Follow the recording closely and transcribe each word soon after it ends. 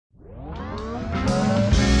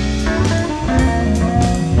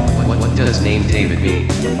does name David mean?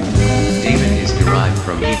 David is derived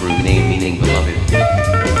from Hebrew name meaning beloved.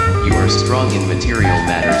 You are strong in material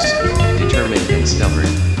matters, determined and stubborn.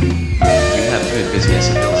 You have good business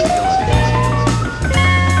ability.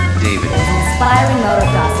 David. An aspiring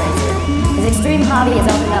motocross racer. His extreme hobby has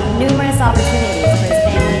opened up numerous opportunities for his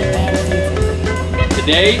family and future.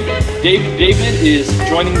 Today, David is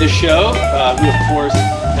joining the show, who of course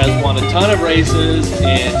has won a ton of races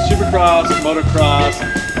in Supercross, Motocross,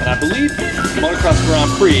 and I believe Motocross Grand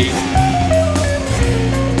Prix.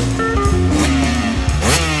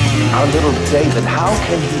 Our little David, how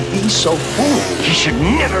can he be so foolish? He should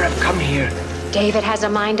never have come here. David has a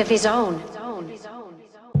mind of his own.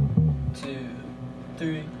 2,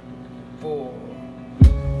 3, 4.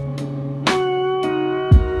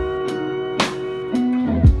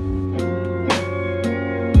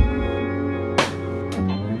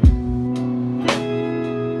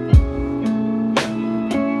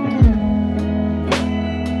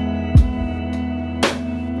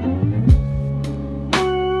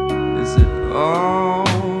 Is it all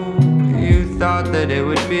you thought that it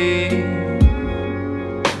would be?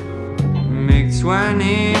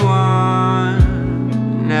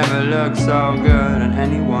 MiG-21 never looked so good on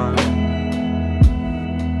anyone.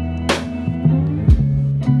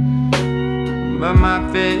 But my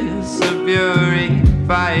fists of fury,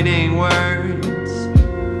 fighting words,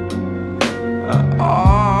 are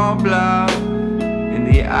all blood in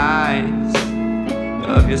the eyes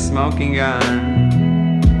of your smoking gun.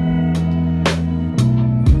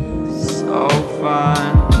 So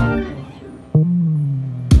fun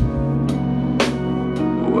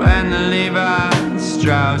when the Levi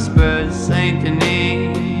Strauss Saint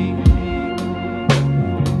Denis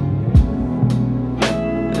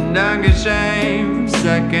and Dankeschön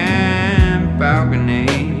second balcony.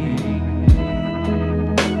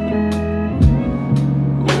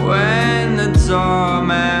 When the tall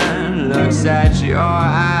man looks at your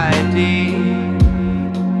ID,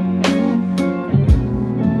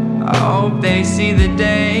 I hope they see the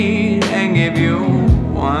date and give you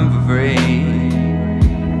one for free.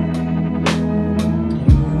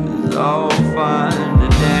 So fun to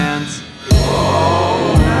dance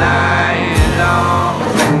all night long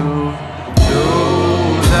to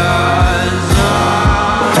the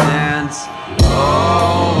song. Dance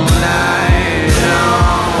all night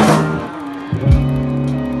long.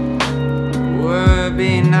 Would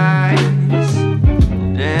be nice to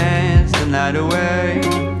dance the night away,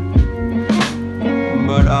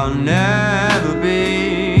 but I'll never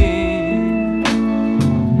be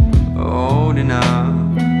old enough.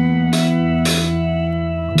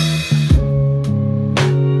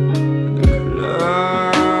 The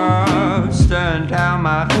clubs turned down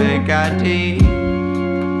my fake ID,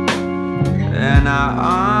 and I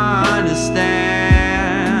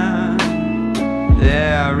understand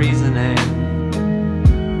their reasoning.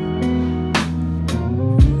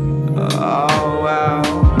 Oh well,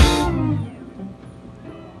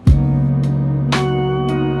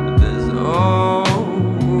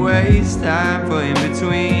 time for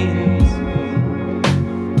in-betweens,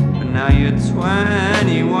 but now you're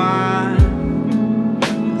 21.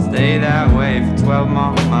 Stay that way for 12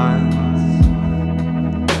 more months.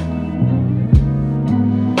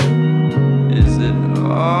 Is it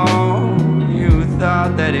all you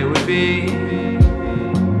thought that it would be?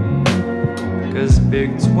 'Cause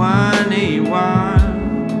Big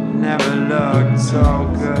 21 never looked so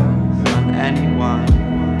good.